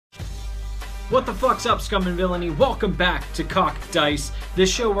What the fuck's up, scum and villainy? Welcome back to Cocked Dice,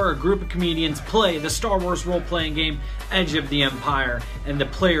 this show where a group of comedians play the Star Wars role-playing game Edge of the Empire, and the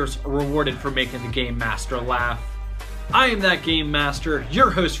players are rewarded for making the game master laugh. I am that game master,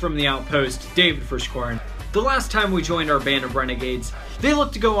 your host from the Outpost, David Frischkorn. The last time we joined our band of renegades, they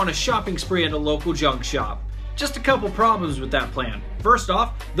looked to go on a shopping spree at a local junk shop. Just a couple problems with that plan. First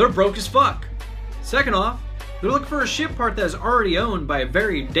off, they're broke as fuck. Second off, they're looking for a ship part that is already owned by a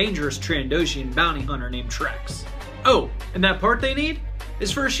very dangerous Trandoshan bounty hunter named Trex. Oh, and that part they need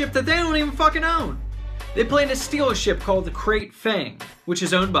is for a ship that they don't even fucking own. They plan to steal a ship called the Krayt Fang, which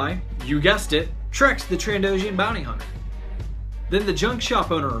is owned by, you guessed it, Trex the Trandoshan bounty hunter. Then the junk shop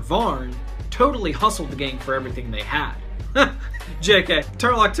owner, Varn, totally hustled the gang for everything they had. JK,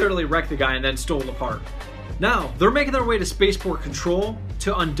 Tarlok totally wrecked the guy and then stole the part. Now, they're making their way to Spaceport Control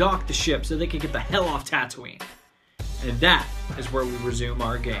to undock the ship so they can get the hell off Tatooine. And that is where we resume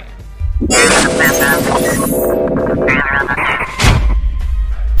our game.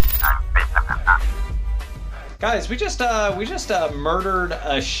 Guys, we just murdered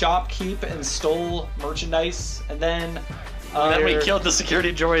a shopkeep and stole merchandise, and then we killed the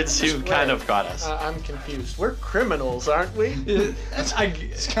security droids who kind of got us. I'm confused. We're criminals, aren't we?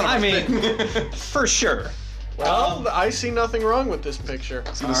 I mean, for sure. Well, I see nothing wrong with this picture.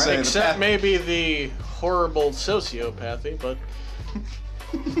 Right. Except maybe the horrible sociopathy, but...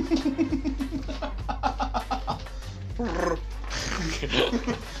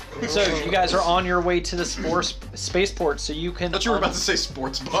 So you guys are on your way to the spaceport, so you can. I thought you were about to say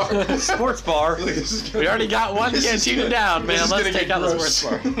sports bar. Sports bar. We already got one cantina down, man. Let's take out the sports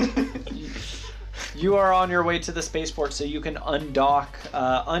bar. You are on your way to the spaceport, so you can undock,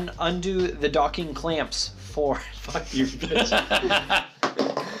 undo the docking clamps for. Fuck you, bitch.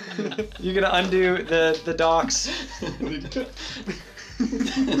 You can undo the docks.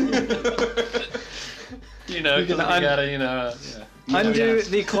 You know, you gotta, yeah. Undo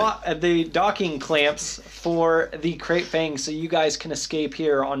the docking clamps for the Krayt Fang, so you guys can escape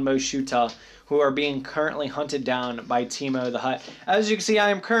here on Mos Shuta, who are being currently hunted down by Teemo the Hutt. As you can see, I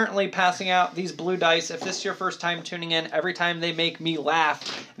am currently passing out these blue dice. If this is your first time tuning in, every time they make me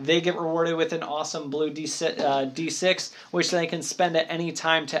laugh, they get rewarded with an awesome blue D6, which they can spend at any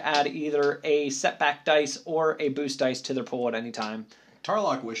time to add either a setback dice or a boost dice to their pool at any time.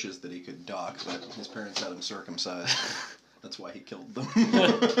 Tarlok wishes that he could dock, but his parents had him circumcised. That's why he killed them.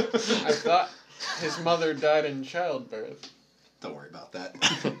 I thought his mother died in childbirth. Don't worry about that.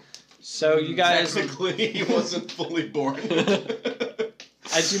 So you guys... Technically, he wasn't fully born.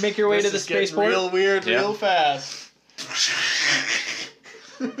 As you make your way to the spaceport... real weird, real fast.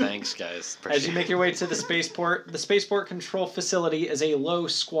 Thanks, guys. As you make your way to the spaceport control facility is a low,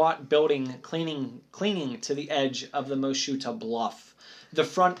 squat building clinging to the edge of the Mos Shuta bluff. The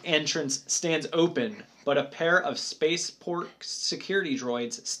front entrance stands open, but a pair of spaceport security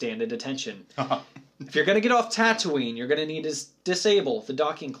droids stand at attention. If you're going to get off Tatooine, you're going to need to disable the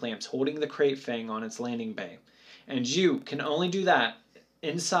docking clamps holding the Krayt Fang on its landing bay. And you can only do that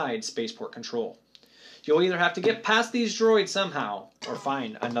inside Spaceport Control. You'll either have to get past these droids somehow, or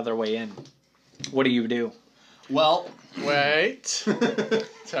find another way in. What do? Well, wait.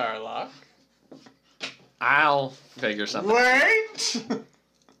 Tarlok. I'll figure something. Wait!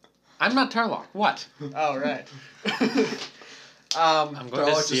 I'm not Tarlok. What? Oh, right. I'm going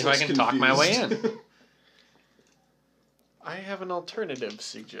to see if I can talk my way in. I have an alternative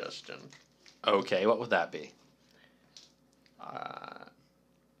suggestion. Okay, what would that be?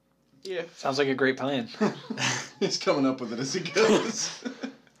 Sounds like a great plan. He's coming up with it as he goes.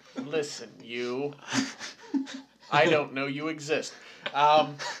 Listen, you. I don't know you exist.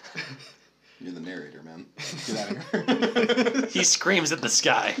 You're the narrator, man. Get out of here. He screams at the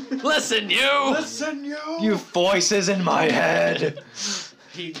sky. Listen, you! Listen, you! You voices in my head!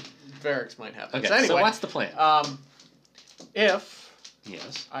 Varix might have this. Okay, anyway, so what's the plan? If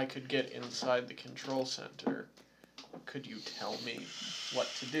Yes. I could get inside the control center, could you tell me what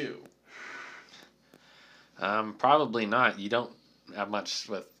to do? Probably not. You don't have much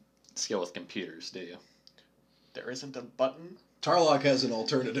skill with computers, do you? There isn't a button? Tarlok has an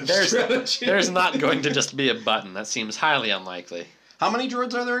alternative strategy. There's not going to just be a button. That seems highly unlikely. How many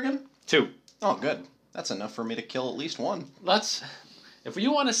droids are there again? 2. Oh, good. That's enough for me to kill at least one. If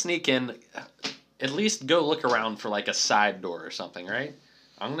you want to sneak in, at least go look around for like a side door or something, right?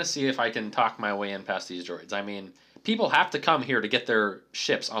 I'm going to see if I can talk my way in past these droids. I mean, people have to come here to get their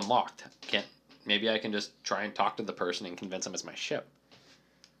ships unlocked. Maybe I can just try and talk to the person and convince them it's my ship.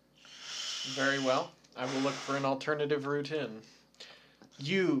 Very well. I will look for an alternative route in.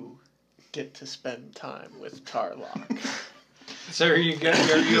 You get to spend time with Tarlok. So are you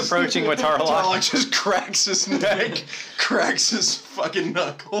approaching with Tarlock? Tarlock just cracks his neck, cracks his fucking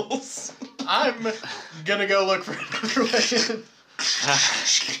knuckles. I'm gonna go look for another way.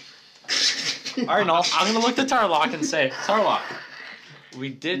 Arnold. I'm gonna look to Tarlock and say, Tarlock, we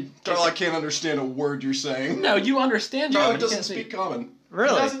did. Tarlock can't understand a word you're saying. No, you understand. Tarlock German, you doesn't can't speak common. He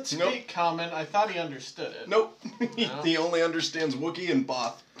Really? doesn't speak Nope. common. I thought he understood it. Nope. No? He only understands Wookiee and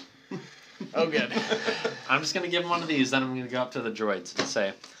Both. Oh, good. I'm just gonna give him one of these. Then I'm gonna go up to the droids and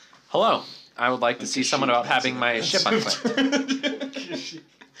say, "Hello, I would like to see someone about having my ship unclipped."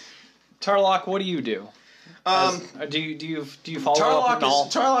 Tarlock, what do you do? Do you follow up at all?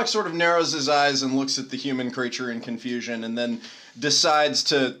 Tarlock sort of narrows his eyes and looks at the human creature in confusion, and then decides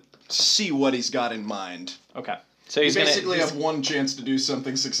to see what he's got in mind. Okay. So You he's basically gonna. have one chance to do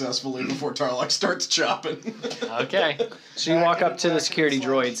something successfully before Tarlock starts chopping. Okay, So you walk up to the security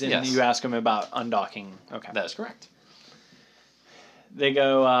droids and Yes. you ask them about undocking. Okay. that is correct. They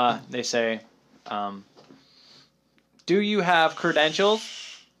go. They say, "Do you have credentials?"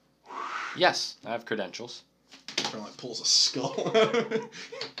 Yes, I have credentials. Tarlock pulls a skull.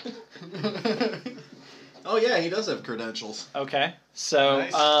 Oh yeah, he does have credentials. Okay. So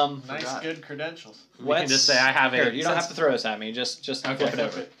Nice. Nice, Forgot. good credentials. We can just say I have Here, a. you don't have to throw this at me. Just Okay. flip it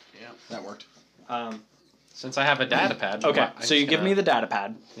over. Yeah. That worked. Since I have a data pad. Okay. I'm So you just give gonna- me the data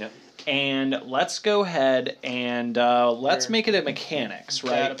pad. Yep. And let's go ahead and let's Here. make it a mechanics,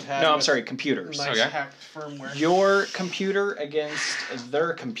 right? Data pad No, I'm with sorry, computers. Nice Okay. hacked firmware. Your computer against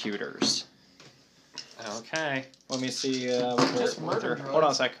their computers. Okay. Let me see what their, Just murder hold on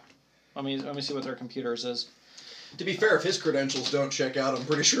a droids. sec. Let me see what their computers is. To be fair, if his credentials don't check out, I'm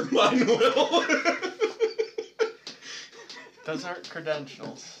pretty sure mine will. Those aren't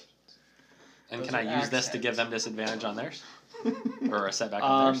credentials. And Those can I are use this to accents. give them disadvantage on theirs, or a setback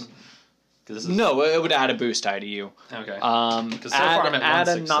on theirs? 'Cause this is, No, it would add a boost die to you. Okay. 'Cause so far I'm at add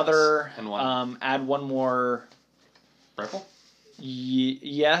one success another. and one- Add one more. Purple.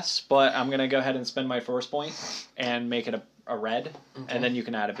 Yes, but I'm gonna go ahead and spend my force point and make it a red, Okay. and then you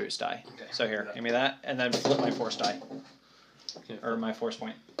can add a boost die. Okay. So here, give me that, and then flip my force die Okay. or my force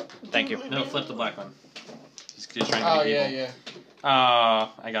point. Thank you. No, flip the black one. He's trying to Oh, be yeah, evil. yeah.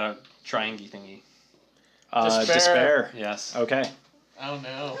 I got a triangle thingy. Despair. Despair. Yes. Okay. Oh,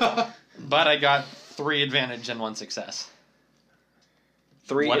 no. But I got 3 advantage and 1 success.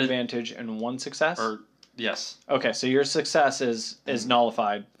 3 What is- advantage and 1 success. Or yes, Okay, so your success is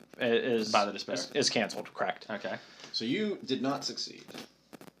nullified. Is by the despair. is canceled. Correct. Okay. So you did not succeed,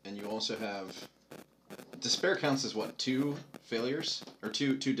 and you also have despair counts as what, 2 failures or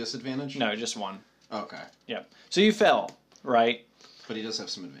two disadvantage? No, just 1. Okay, Yep. So you fell, right? but he does have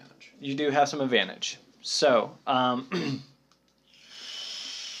some advantage. You do have some advantage. So,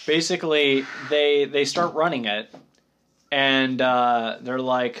 basically, they start running it, and they're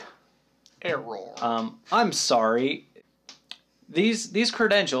like, Error. "I'm sorry, these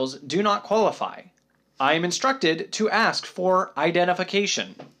credentials do not qualify. I am instructed to ask for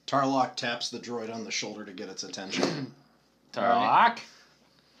identification." Tarlock taps the droid on the shoulder to get its attention. Tarlock.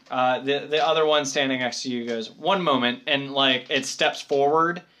 The other one standing next to you goes, "One moment," and like it steps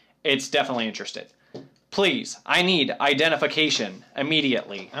forward. It's definitely interested. "Please, I need identification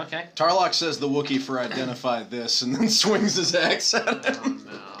immediately." Okay. Tarlock says the Wookiee for identify this, and then swings his axe at Oh, him.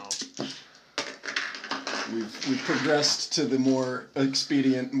 no. We've progressed to the more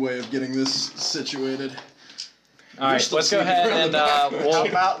expedient way of getting this situated. All right, still let's go sneaking ahead around and the back. How we'll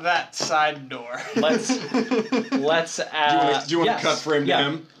about that side door? let's Do you want to yes, cut frame to yeah.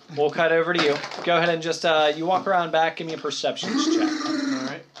 him? We'll cut over to you. Go ahead and just you walk around back. Give me a perceptions check. All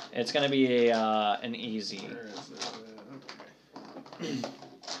right. It's gonna be an easy. Where is it?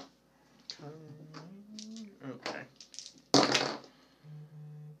 Okay.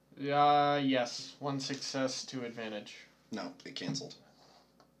 Yes. 1 success, 2 advantage. No, it canceled.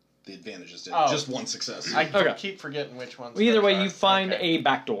 The advantage is dead. Oh. Just 1 success. I Okay. keep forgetting which ones. Either those way, are. you find Okay. a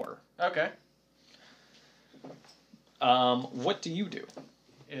back door. Okay. What do you do?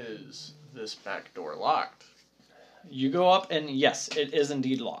 Is this back door locked? You go up, and yes, it is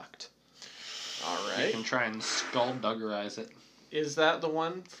indeed locked. All You right. can try and skulldugerize it Is that the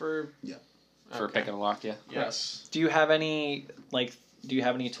one for? Yeah. for Okay. picking a lock. Yeah. Yes. Do you have any Do you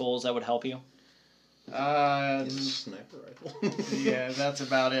have any tools that would help you? Sniper rifle. Yeah, that's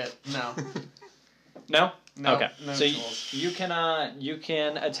about it. No. No. No. Okay. No So tools. you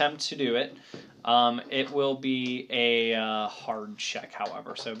can attempt to do it. It will be a hard check,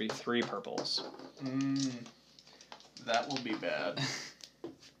 however. So it'll be 3 purples. That will be bad.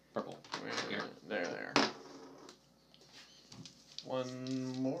 Purple. Where- There.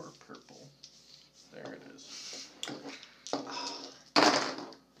 1 more purple. There it is.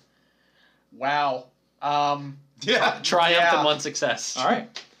 Wow. Yeah. Triumph Yeah. and 1 success. All right.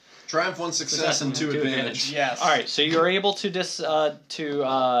 Triumph 1 success and 2 2 advantage. Yes. All right. So you're able to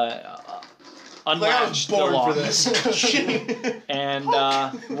unlatch the born lock. for this. And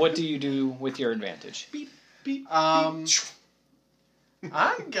what do you do with your advantage?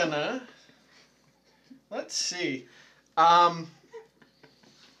 I'm gonna. Let's see.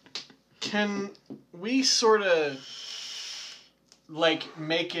 Can we sort of like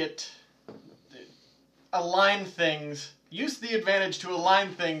make it align things? Use the advantage to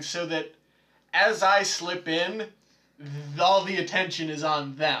align things so that as I slip in, all the attention is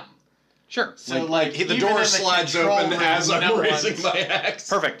on them. Sure. So the even door in the slides control open room, as I'm no raising one's- my axe.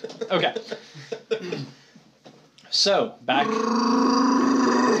 Perfect. Okay. So back to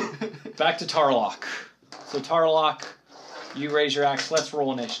Tarlock. So Tarlock, you raise your axe. Let's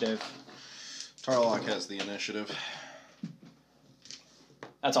roll initiative. Tarlock has the initiative.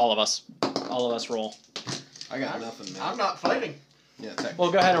 That's all of us. All of us roll. I got nothing, man. I'm not fighting. Yeah, technically.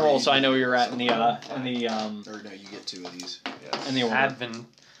 Well, go ahead and roll so I know where you're at in the Or no, you get 2 of these. in the order. Advent,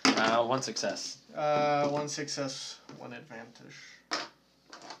 1 success. 1 success, 1 advantage.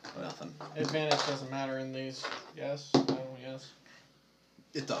 Nothing. Advantage doesn't matter in these. Yes. No. Yes.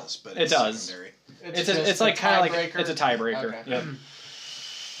 It does, but It it's does. secondary. It's like kind of like it's a tiebreaker. Okay. Yep.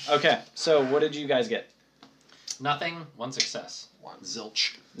 Okay. So what did you guys get? Nothing, 1 success.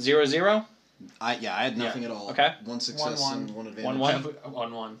 Zilch. 0-0. I had nothing at all. Okay. 1 success 1-1. and 1 advantage. 1-1.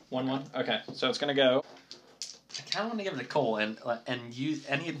 1-1. 1-1. Okay. So it's gonna go. I kind of want to give it to Cole and use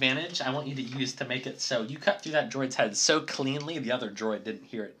any advantage I want you to use to make it so you cut through that droid's head so cleanly the other droid didn't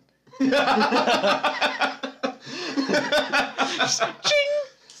hear it. Ching!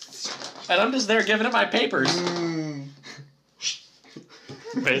 And I'm just there giving it my papers.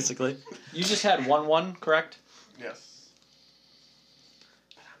 Basically. You just had 1-1, correct? Yes.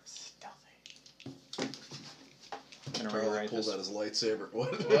 But I'm stealthy. I'm gonna Tarlock rewrite pulls this. out his lightsaber. What?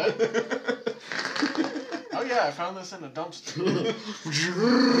 Oh yeah, I found this in a dumpster.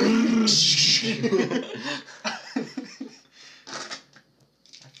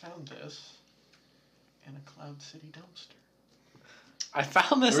 I found this in a Cloud City dumpster. I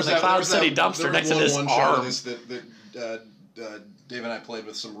found this There was in a that- Cloud there was City that- dumpster there next was to this one shot of arm. this that Dave and I played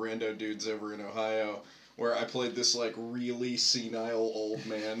with some rando dudes over in Ohio, where I played this like really senile old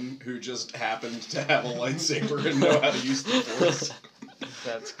man who just happened to have a lightsaber and know how to use the Force.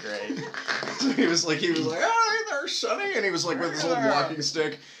 That's great. So he was like, "Oh, hey there, Sonny," and he was like with his old walking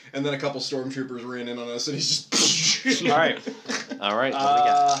stick, and then a couple stormtroopers ran in on us, and he's just All right. All right, what do we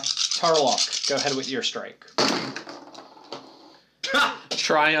got? Tarlock, go ahead with your strike.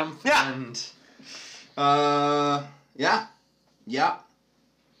 Triumph Yeah. and yeah.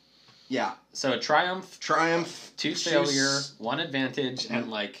 so a triumph, Triumph, 2 failure, 1 advantage, and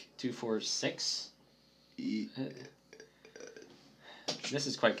like 2, 4, 6. This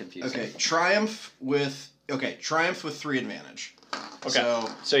is quite confusing. Okay, Triumph with 3 advantage. Okay.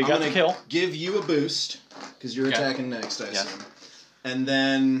 So you I'm got gonna the kill. Give you a boost because you're Okay. attacking next, I Yeah. assume, and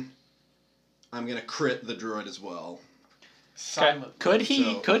then I'm gonna crit the droid as well. Silent. Could he?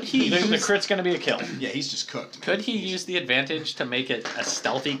 So- could he? The use, crit's gonna be a kill. Yeah, he's just cooked. could he use the advantage to make it a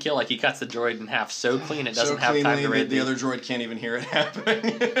stealthy kill? Like he cuts the droid in half so clean it doesn't so have time cleanly to that raid the other droid can't even hear it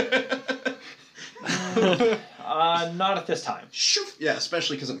happening. Not at this time. Shoof. Yeah,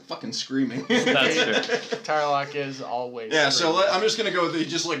 especially because I'm fucking screaming. That's true. Tarlock is always. Yeah, so screaming. I'm just gonna go with he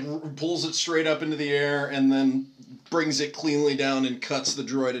just like pulls it straight up into the air and then brings it cleanly down and cuts the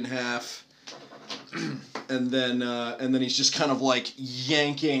droid in half. And then he's just kind of like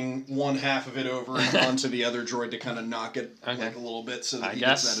yanking one half of it over onto the other droid to kind of knock it Okay. like a little bit so that I he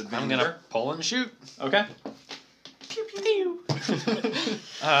gets guess that I'm advantage. gonna pull and shoot. Okay.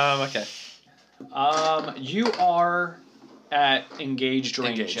 Okay. You are at engaged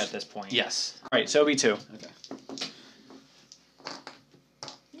range Engaged. at this point. Yes. Right. So B2. Okay.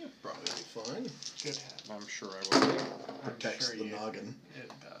 Yeah, probably be fine. Good hat. I'm sure I will. Protects sure the you- noggin.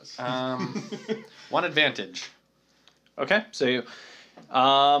 It does. 1 advantage. Okay. So you.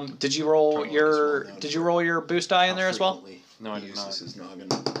 Did you roll Tarlock is your well known Did you for roll your boost die in there as well? Frequently No, I he did uses not. his noggin.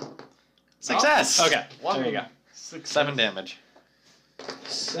 Success. Okay. One. There you go. 7 damage.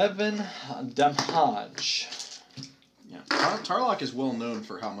 7 damage. Yeah, Tarlock is well known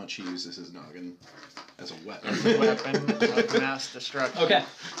for how much he uses his noggin as a weapon. Weapon of mass destruction. Okay.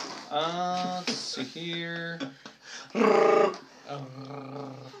 Let's see here.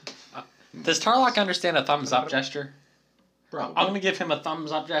 Does Tarlock understand a thumbs up gesture? Probably. I'm gonna give him a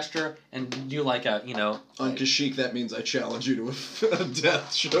thumbs up gesture and do like a, On Kashyyyk, that means I challenge you to a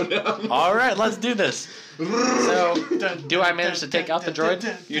death showdown. All right, let's do this. So, do I manage to take out the droid?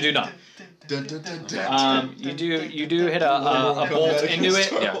 You do not. You do hit a bolt into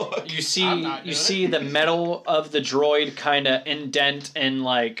it. Yeah. You I'm not doing see the metal of the droid kind of indent and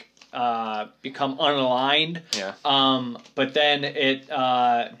like become unaligned. Yeah. But then it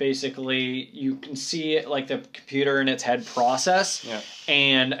basically you can see it like the computer in its head process, Yeah.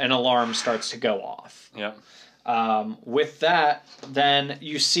 and an alarm starts to go off. Yeah. With that, then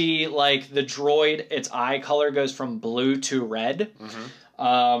you see like the droid, its eye color goes from blue to red.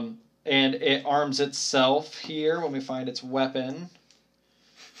 Mm-hmm. And it arms itself here when we find its weapon.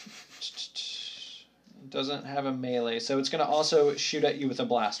 It doesn't have a melee, so it's going to also shoot at you with a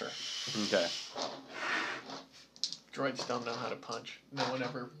blaster. Okay. Droids don't know how to punch. No one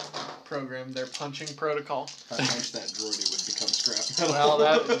ever programmed their punching protocol. If I punched that droid, it would become scrap Well,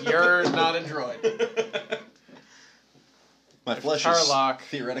 metal. you're not a droid. My flesh Tarlok is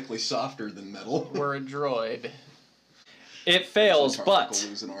theoretically softer than metal. We're a droid. It fails, Tarlok but will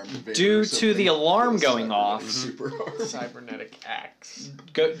lose an arm to Vader due or to something. the alarm Get a going cybernetic off- super arm. Cybernetic axe.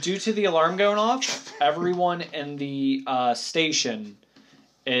 due to the alarm going off, everyone in the station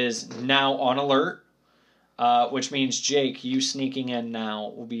is now on alert, which means Jake, you sneaking in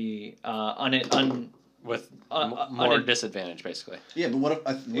now will be With Uh, more un- disadvantage, basically. Yeah, but what if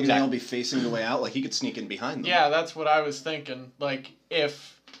wouldn't they all be facing the way out? Like he could sneak in behind them. Yeah, that's what I was thinking. Like,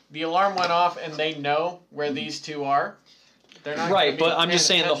 if the alarm went off and they know where these two are, they're not right, gonna be but I'm just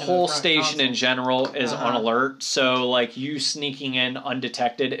paying saying the attention to whole front station in console. general is on Uh-huh. alert, so like you sneaking in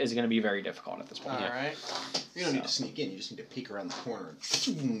undetected is going to be very difficult at this point. All right. You don't need to sneak in. You just need to peek around the corner.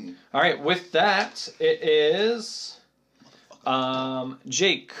 And All right, with that, it is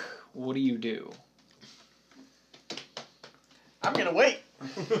Jake. What do you do? I'm gonna wait.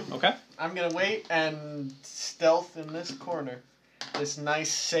 Okay. I'm gonna wait and stealth in this corner. This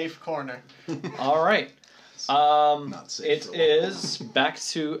nice, safe corner. All right. Not safe It for a while. is back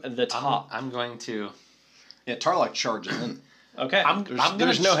to the top. I'm going to. Yeah, Tarlok charges in. Okay.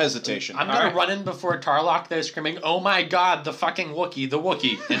 There's no hesitation. I'm gonna Alright. run in before Tarlok. They're screaming, "Oh my God, the fucking Wookiee, the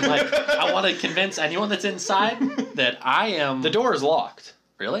Wookiee!" And like, I want to convince anyone that's inside that I am. The door is locked.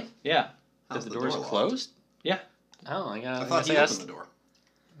 Really? Yeah. How's the the doors door locked? closed? Yeah. Oh, I got. I thought he opened the door.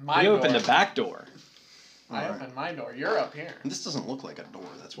 My You door. opened the back door. I Alright. opened my door. You're up here. And this doesn't look like a door.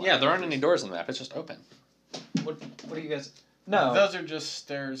 That's why. Yeah, there aren't any doors on the map. It's just open. What do you guys? No. Those are just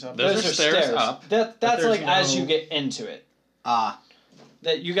stairs up. Those are stairs up, That's there's like as no- you get into it. Ah.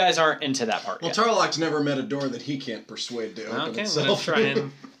 That you guys aren't into that part Well, yet. Tarlok's never met a door that he can't persuade to open Okay, let's itself. try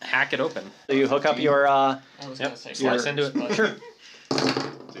and hack it open. So you hook up your I was Yep, gonna say slice close, into it. but- sure.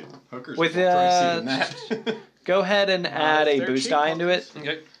 Dude, hookers With, are more pricey than that. Go ahead and add a they're boost cheap die into it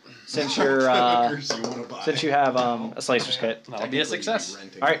Okay. since you're hookers you want to buy. since you have a slicer's kit. That'll be a success.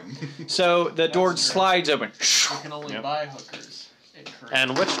 Renting All right. them. So the door slides open. You can only Yep. buy hookers.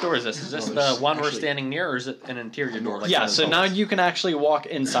 And which door is this? Is this Oh, the there's one we're actually- standing near, or is it an interior door? Like Yeah. one of So the now tunnels? you can actually walk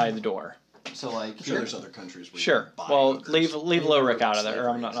inside the door. So like I'm sure there's other countries where you Sure. can buy Well, hookers. leave Lowrick out of there. Or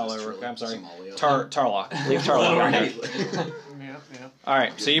Slavery I'm not exists Lowrick. for, I'm sorry. Somalia. Tarlock. Leave Tarlock out there. Yeah, yeah. All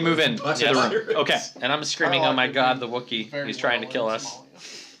right. So you move in to the Yes. room. Okay. And I'm screaming, "Oh my God, the Wookiee! Very He's trying to well kill in us!"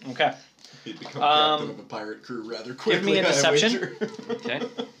 Somalia. Okay. He'd become Um, captain of a pirate crew rather quickly. me a I deception. wager. Okay.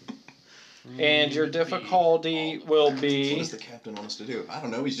 And your difficulty will What be. does the captain want us to do? I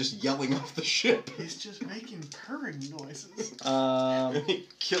don't know. He's just yelling off the ship. He's just making purring noises He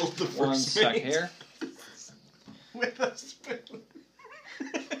killed the One first sec mate. here. with a spoon.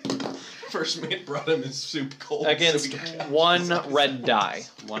 First mate brought him his soup cold. Against so he got one captured. red die.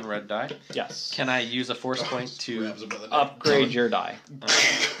 One red die. Yes. Can I use a force point to? Grabs him by the neck. Upgrade your die.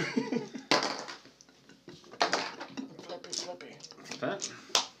 Flippy, flippy. That?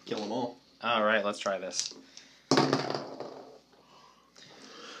 Kill them all. All right, let's try this.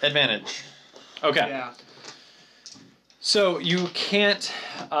 Advantage. Okay. Yeah. So you can't.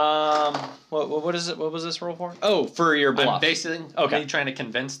 What is it? What was this roll for? Oh, for your I'm bluff. basically Okay. trying to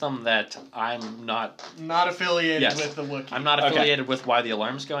convince them that I'm not. Not affiliated Yes. with the Wookiee. I'm not Okay. affiliated with why the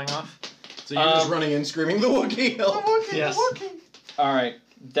alarm's going off. So you're just running in screaming, the Wookiee, The help! Wookiee, Yes. the Wookiee. All right.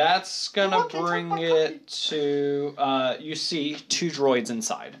 That's gonna Look, it's bring a it to. You see two droids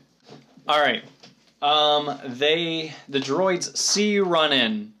inside. All right. The droids see you run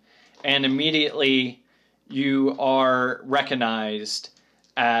in, and immediately you are recognized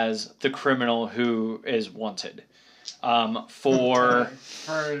as the criminal who is wanted. For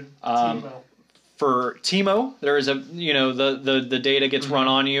For Um, Timo. for Timo, there is the data gets run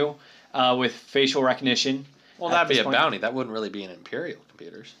on you with facial recognition. Well, At that'd be this a point. bounty. That wouldn't really be in Imperial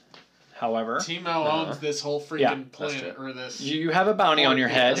computers. However, Timo owns this whole freaking Yeah. planet, true. or this. you have a bounty on your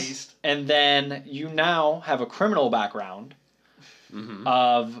At head, least. and then you now have a criminal background.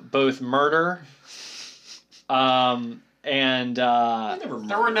 of both murder, and I never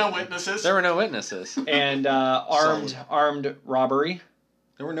There were no murdered. witnesses. There were no witnesses. armed robbery.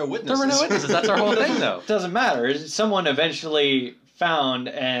 There were no There witnesses. were no witnesses. That's our whole thing, though. Doesn't matter. Someone eventually found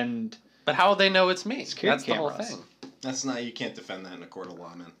and But how would they know it's me? Security That's the whole cameras. thing. That's not. You can't defend that in a court of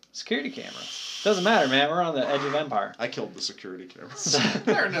law, man. security cameras. Doesn't matter, man. We're on the edge of Empire. I killed the security cameras.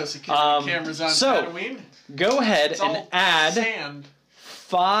 There are no security cameras on so- Tatooine. Go ahead It's and all add sand.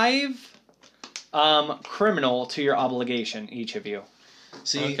 5 criminal to your obligation, each of you.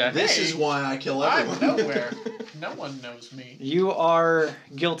 See, Okay. this Hey, is why I kill I'm everyone. nowhere. No one knows me. You are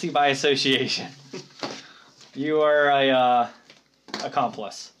guilty by association. You are a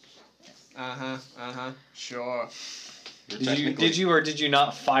accomplice. Sure. Did you or did you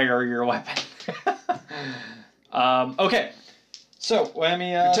not fire your weapon? Okay. So let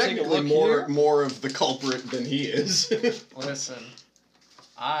me You're take a technically look more here. more of the culprit than he is. Listen,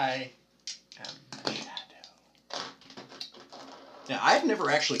 I am the shadow. Yeah, I've never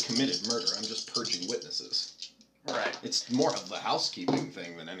actually committed murder. I'm just purging witnesses. Right. It's more of the housekeeping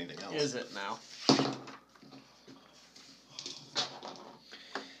thing than anything else. Is it now?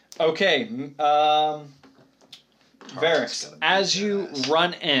 Okay. Varix, gotta be as you badass.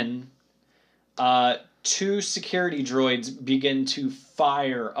 run in, 2 security droids begin to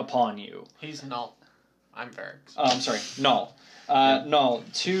fire upon you. He's null. I'm Varix. I'm sorry, Null. Null,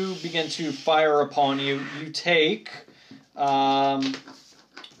 2 begin to fire upon you. You take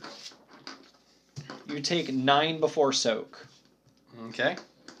 9 before soak. Okay.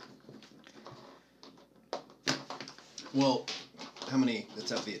 Well, how many?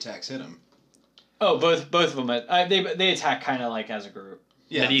 That's how the attacks hit him. Oh, both of them. They attack kind of like as a group.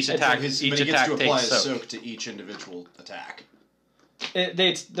 Yeah, But each but attack- his- each but he gets to attack apply takes a soak. soak to each individual attack.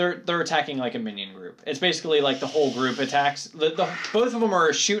 They're attacking like a minion group. It's basically like the whole group attacks. Both of them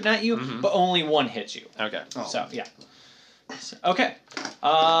are shooting at you, but only one hits you. Okay. Oh. So yeah. Okay.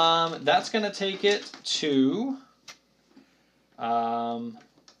 That's gonna take it to Tarlock.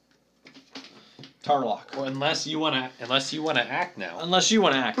 Well, unless you wanna act now. Unless you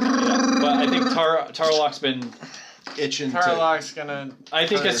want to act, yeah. But I think Tarlock's been. Itching to. Tarlock's gonna. I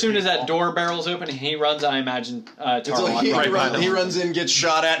think as soon as that people. door barrel's open, he runs. I imagine It's Tarlock. like right behind him. he runs in, gets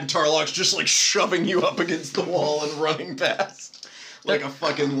shot at, and Tarlock's just like shoving you up against the wall and running past. Like a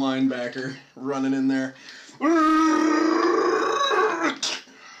fucking linebacker running in there.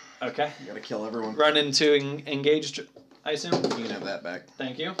 Okay. You gotta kill everyone. Run into engaged. I assume. You can have that back.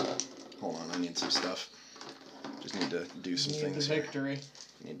 Thank you. Hold on, I need some stuff. Just need to do some Need the things here. victory.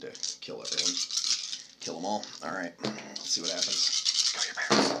 Need to kill everyone. Kill them all. All right. Let's see what happens. Go your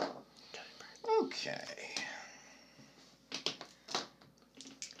parents. Okay.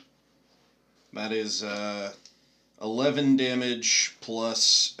 That is 11 damage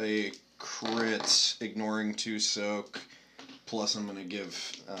plus a crit, ignoring 2 soak. Plus, I'm gonna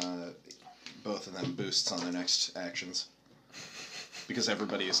give both of them boosts on their next actions because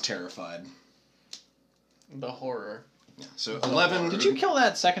everybody is terrified. The horror. Yeah. So 11. Did you kill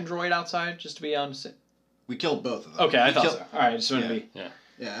that second droid outside? Just to be honest. We killed both of them. Okay, I We thought kill- so. All right, just wanted to be.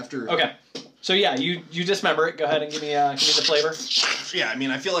 Yeah, after. Okay. So yeah, you dismember it. Go ahead and give me the flavor. Yeah, I mean,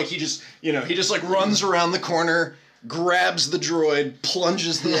 I feel like he just like runs around the corner, grabs the droid,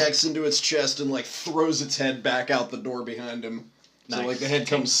 plunges the axe into its chest, and like throws its head back out the door behind him. So Nice. like the head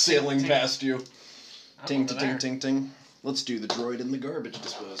comes sailing ting. past you. I'm Ting over to ting there. ting ting. Let's do the droid in the garbage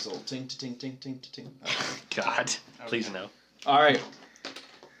disposal. Ting to ting ting ting to ting. Okay. God, please no. All right.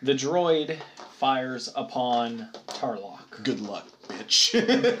 The droid fires upon Tarlock. Good luck, bitch.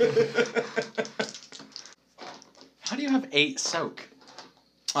 How do you have 8 soak?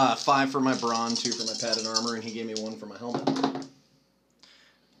 5 for my brawn, 2 for my padded armor, and he gave me 1 for my helmet.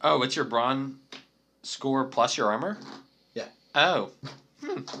 Oh, it's your brawn score plus your armor? Yeah. Oh.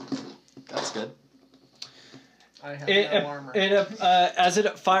 That's good. I have no armor. As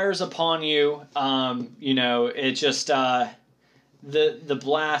it fires upon you, it just the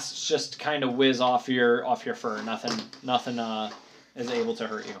blasts just kind of whiz off your fur. Nothing is able to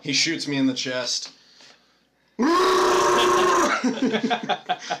hurt you. He shoots me in the chest. I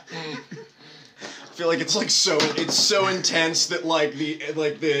feel like it's so intense that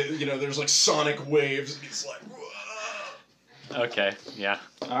there's like sonic waves. And he's like, "Whoa." Okay, yeah.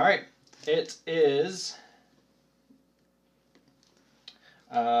 All right, it is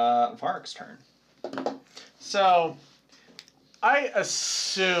Varg's turn. So, I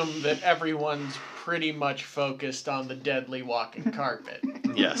assume that everyone's pretty much focused on the deadly walking carpet.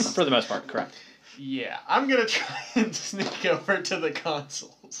 Yes. For the most part, correct. Yeah, I'm gonna try and sneak over to the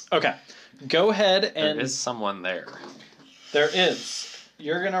consoles. Okay, go ahead There and is someone there. There is.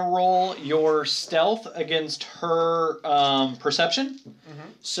 You're gonna roll your stealth against her perception. Mm-hmm.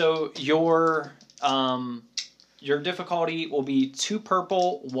 So your difficulty will be 2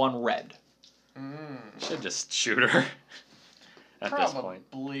 purple, 1 red. Should just shoot her at this point.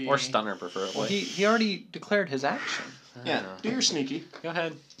 Probably. Or stun her, preferably. Well, he already declared his action. Yeah, do your sneaky. Go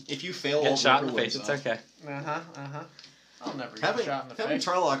ahead. If you fail, Get I'll shot in rip the her face. legs It's off. okay. I'll never get Having, shot in the having face.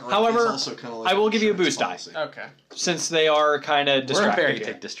 Tarlock around However, is also kind of like I will give you a insurance boost die. policy. Okay. Since they are kind of We're a distracted. fairy here.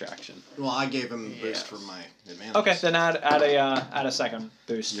 take distraction. Well, I gave him a boost Yes. for my advantage. Okay, then add a second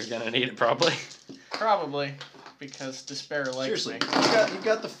boost. You're gonna need it probably. Probably. Because despair likes Seriously, me. you've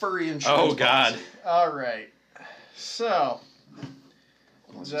got the furry insurance Oh God. policy. Alright. So.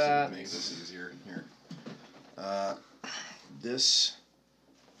 Let's That- just make this easier here. This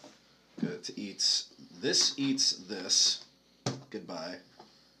eats this. Goodbye.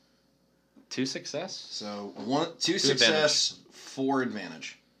 2 success. So 2 advantage. success, 4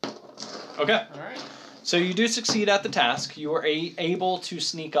 advantage. Okay. Alright. So you do succeed at the task. You are able to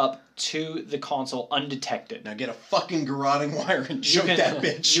sneak up to the console undetected. Now get a fucking garroting wire and choke that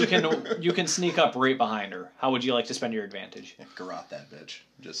bitch. You can sneak up right behind her. How would you like to spend your advantage? Yeah, garrote that bitch.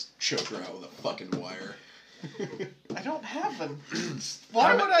 Just choke her out with a fucking wire. I don't have them.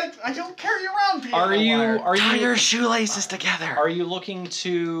 Why would I don't carry around people. Are you shoelaces together. are you looking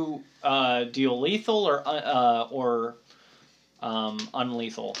to deal lethal or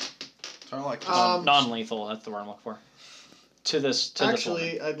unlethal? Tarlock, Non-lethal. That's the word I'm looking for. To this woman.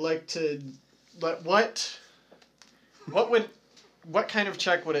 Actually, I'd like to. But what kind of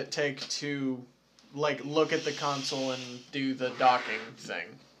check would it take to, like, look at the console and do the docking thing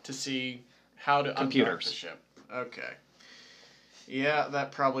to see how to undock Computers. the ship? Okay. Yeah,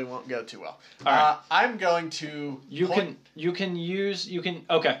 that probably won't go too well. All right. I'm going to. Okay,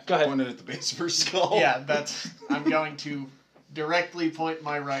 go ahead. pointed at the base of her skull. Yeah, I'm going to directly point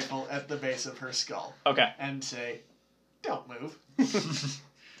my rifle at the base of her skull Okay. and say, "Don't move."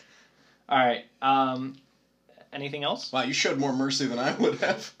 All right. Anything else? Wow, you showed more mercy than I would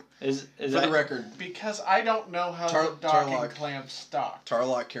have. Is For that the record, Because I don't know how the docking Tarlock. clamps dock.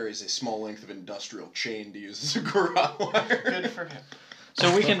 Tarlock carries a small length of industrial chain to use as a garrote wire. Good for him.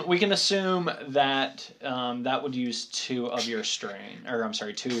 So we can assume that that would use 2 of your strain, or I'm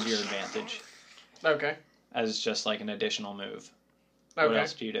sorry, 2 of your advantage Okay. as just like an additional move. What Okay.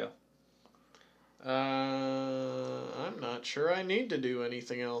 else do you do? I'm not sure I need to do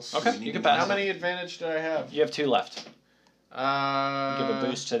anything else. Okay, you can pass. How many advantage do I have? You have 2 left. Give Uh, a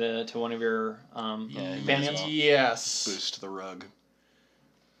boost to one of your Yeah, you may as companions. well. Yes. Boost to the rug.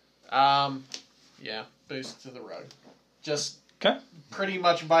 Yeah, boost to the rug. Just Okay. pretty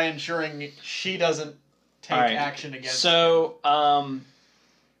much by ensuring she doesn't take All right. action against So,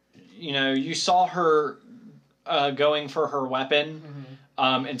 you saw her going for her weapon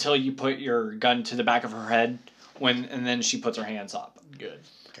until you put your gun to the back of her head, and then she puts her hands up. him. Good.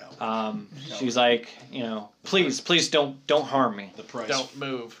 She's like, please don't harm me. The price. Don't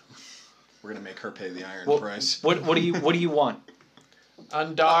move. We're gonna make her pay the iron What, price. what do you want?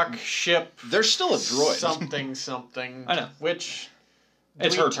 Undock ship. There's still a droid. Something. I know. Which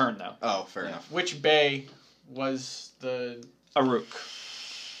It's her turn though. Oh, fair enough. Which bay was the? Aruk.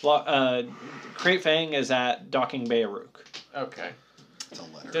 Crate Fang is at Docking Bay Aruk. Okay. It's a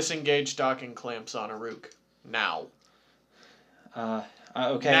letter. Disengage docking clamps on Aruk. Now.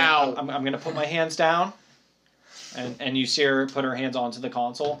 Okay. Now. I'm gonna put my hands down, and you see her put her hands onto the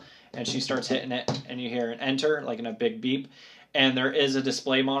console, and she starts hitting it, and you hear an enter, like in a big beep, and there is a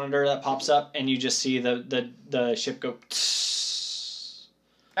display monitor that pops up, and you just see the ship go.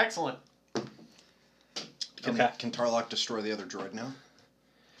 Excellent. Okay. Can Tarlock destroy the other droid now?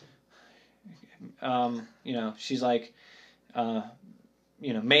 She's like,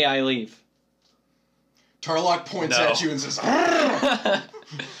 may I leave? Tarlock points No. at you and says,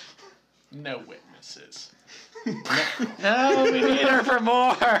 No witnesses. No, we need her for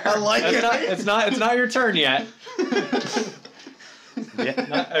more. I like it. It's not your turn yet.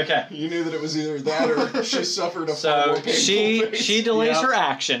 Okay. You knew that it was either that or she suffered a far So more painful she fate. delays Yep. her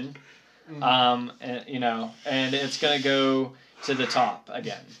action, and it's gonna go to the top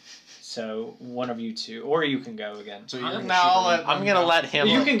again. So one of you two, or you can go again. So you're gonna No, I'll let I'm gonna let him.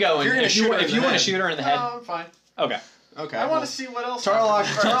 You can go You're gonna if shoot you her in if the you want to head. shoot her in the head. No, I'm fine. Okay. Okay. I want well, to see what else.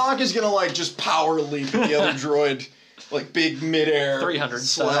 Tarlock is gonna just power leap at the other droid, like big midair 300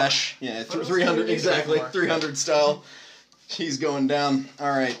 slash. Yeah, What else 300 do we need exactly. that for? 300 style. He's going down. All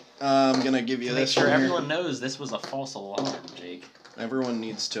right. I'm gonna give you Make this. sure one here. everyone knows this was a false alarm, Jake. Everyone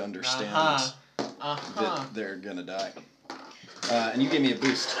needs to understand Uh-huh. that they're gonna die. And you gave me a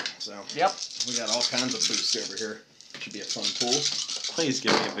boost, so Yep. we got all kinds of boosts over here. Should be a fun tool. Please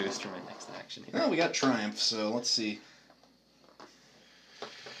give me a boost for my next action here. Oh, we got Triumph, so let's see.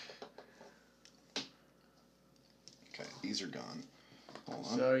 Okay, these are gone. Hold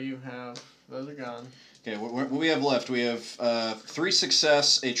on. So you have those are gone. Okay, what we have left? We have 3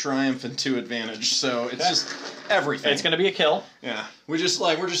 success, a triumph, and 2 advantage. So it's just everything. It's gonna be a kill. Yeah, we're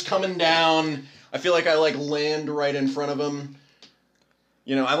just coming down. I feel like I land right in front of him.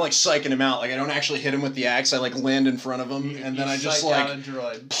 You know, I'm psyching him out. I don't actually hit him with the axe. I land in front of him, and then I just psych out a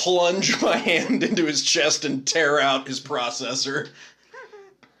droid. plunge my hand into his chest and tear out his processor.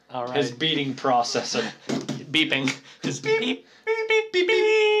 All right. His beating processor. beeping. His beep. Beep beep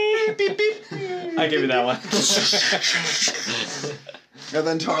beep beep beep beep. I give you that one. And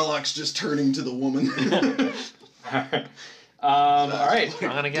then Tarlok's just turning to the woman. All right. I'm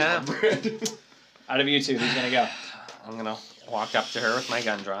gonna get him. Out of you two, who's gonna go? I'm gonna walk up to her with my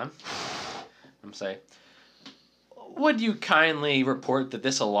gun drawn. And say, "Would you kindly report that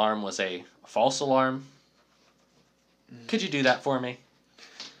this alarm was a false alarm? Could you do that for me?"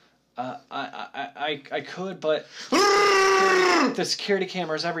 I could, but the security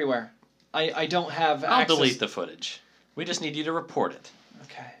cameras everywhere. I don't have I'll access. delete the footage. We just need you to report it.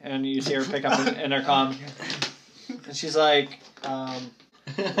 Okay, and you see her pick up an intercom, and she's like,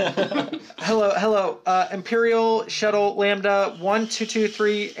 hello, Imperial Shuttle Lambda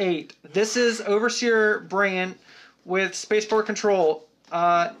 12238. This is Overseer Bryant with Spaceport Control.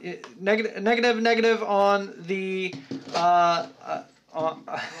 Negative on the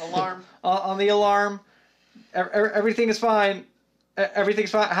Alarm. on the alarm. Everything is fine.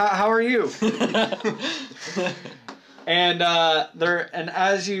 Everything's fine. How are you? And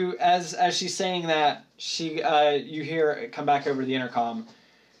as she's saying that, you hear it come back over the intercom.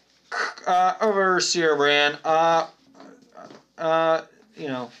 Overseer Bran, well,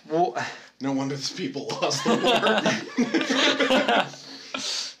 No wonder these people lost the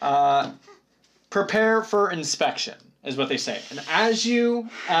war. prepare for inspection is what they say. And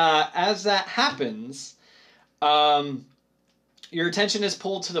as that happens, your attention is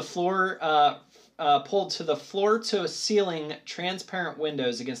pulled to the floor to ceiling transparent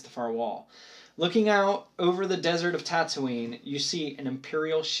windows against the far wall. Looking out over the desert of Tatooine, you see an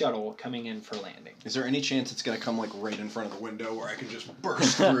Imperial shuttle coming in for landing. Is there any chance it's gonna come right in front of the window where I can just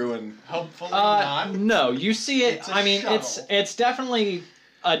burst through and? Hopefully not. No, you see it. It's a I mean, shuttle. it's definitely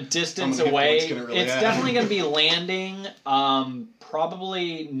a distance How many hit away. points can it really It's have? definitely going to be landing,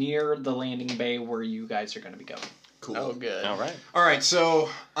 probably near the landing bay where you guys are going to be going. Cool. Oh, good. All right. All right, so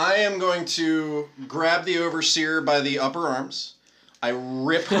I am going to grab the Overseer by the upper arms. I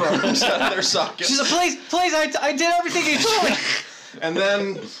rip her arms out of their sockets. She's like, please, I did everything you told me. And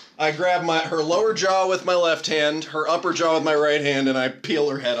then I grab her lower jaw with my left hand, her upper jaw with my right hand, and I peel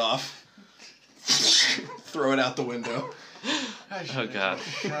her head off. Throw it out the window. Oh God.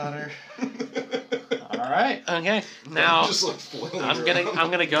 Shot her. All right. Okay. Now Just flailing I'm around.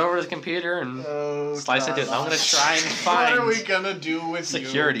 gonna go over to the computer and Oh, slice it. I'm gonna try and What are we find gonna do with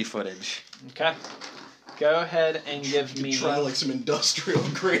security footage. Okay. Go ahead and give me Try some industrial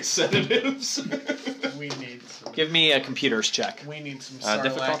grade sedatives. you? We need some. give me a computers check. We need some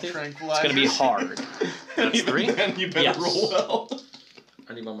Difficulty? Sarlacc tranquilizers. It's going to be hard. That's Even 3. then, you better Yes. roll well.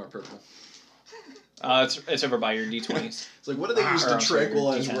 I need one more purple. It's over by your d20s. It's like, what do they use Or to I'm sorry,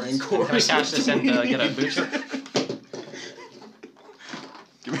 tranquilize D10s. rancors? Can I cash this in to get a booster?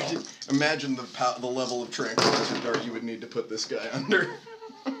 Imagine the level of tranquilizer dart you would need to put this guy under.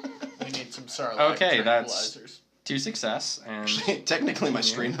 We need some Sarlacc Okay, that's- tranquilizers. 2 success and Technically, my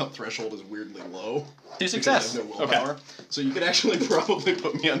strain health threshold is weirdly low. 2 because success. I have no willpower. So you could actually probably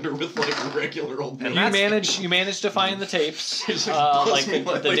put me under with a regular old And man. You manage to find the tapes, It's like like buzzing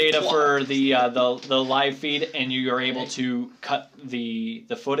the like data block. for the live feed, and you are able to cut the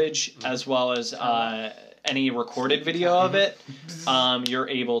footage as well as any recorded video of it. You're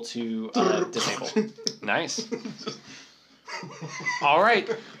able to disable. Nice. All right.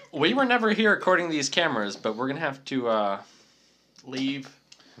 We were never here according to these cameras, but we're gonna have to. Leave.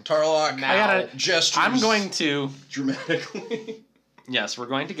 Tarlock I gotta. gestures I'm going to. dramatically. Yes, we're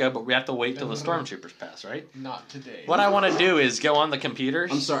going to go, but we have to wait till the stormtroopers pass, right? Not today. What I want to do is go on the computers.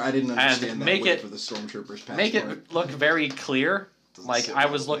 I'm sorry, I didn't understand that. make wait it- for the stormtroopers pass Make part. it look very clear. Doesn't Like sit I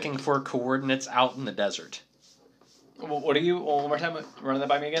well was with me. looking for coordinates out in the desert. What are you? One more time, run that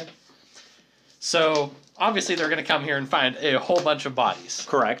by me again. So obviously they're going to come here and find a whole bunch of bodies,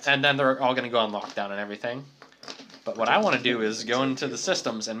 Correct. and then they're all going to go on lockdown and everything. But what I want to do is go into the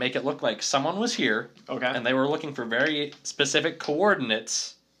systems and make it look like someone was here Okay. and they were looking for very specific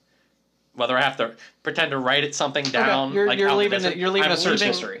coordinates. Whether I have to pretend to write it something down, You're like out in the leaving. desert. You're leaving I'm a search leaving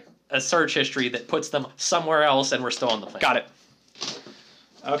history. a search history that puts them somewhere else, and we're still on the planet. Got it.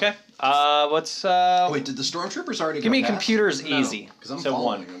 Okay. What's Wait, did the stormtroopers already give go me past? computers No. easy. Because I'm so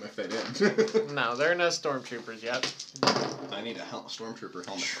following 1. them if they did. No, there are no stormtroopers yet. I need a stormtrooper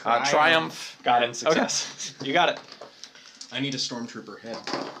helmet. Triumph. Got and it. success. You got it. I need a stormtrooper head.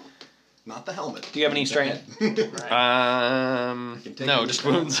 Not the helmet. Do you have any The strain? head. No, them just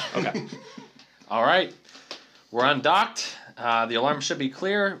with wounds. Okay. All right, we're undocked. The alarm should be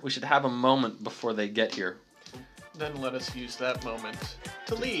clear. We should have a moment before they get here. Then let us use that moment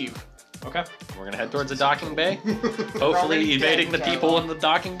to leave. Okay. We're gonna head towards the docking bay, hopefully Already evading dead, the people in the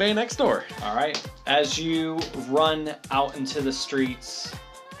docking bay next door. All right. As you run out into the streets,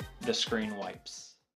 the screen wipes.